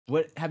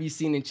what have you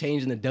seen in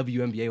change in the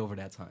WNBA over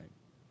that time?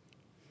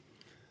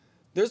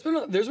 There's been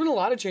a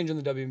lot of change in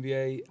the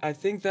WNBA. I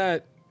think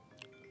that.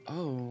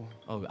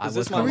 Is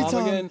this my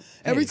mom again?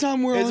 Every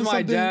time we're on something. It's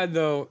my dad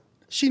though.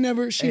 She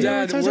never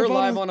Dad, turns we're her phone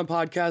live on a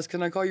podcast.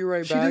 Can I call you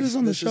right back? She did this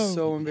on the show. Is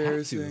so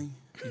embarrassing.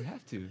 You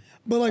have to.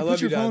 But like,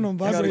 put your phone on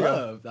vibrate.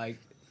 Love, like,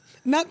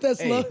 not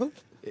that's love.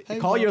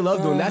 Call your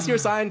loved one. That's your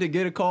sign to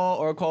get a call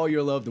or call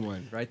your loved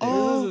one right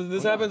there.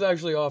 This happens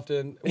actually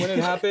often. When it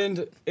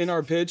happened in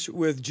our pitch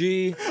with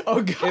G,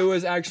 God. It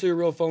was actually a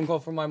real phone call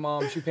from my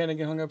mom. She panicked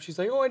and hung up. She's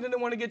like, "Oh, I didn't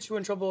want to get you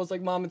in trouble." I was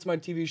like, "Mom, it's my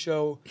TV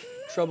show.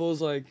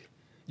 Trouble's like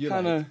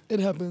kind of."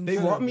 It happens. They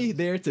want me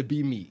there to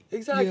be me.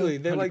 Exactly.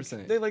 Yeah,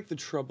 they like the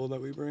trouble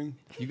that we bring.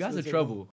 You guys are trouble.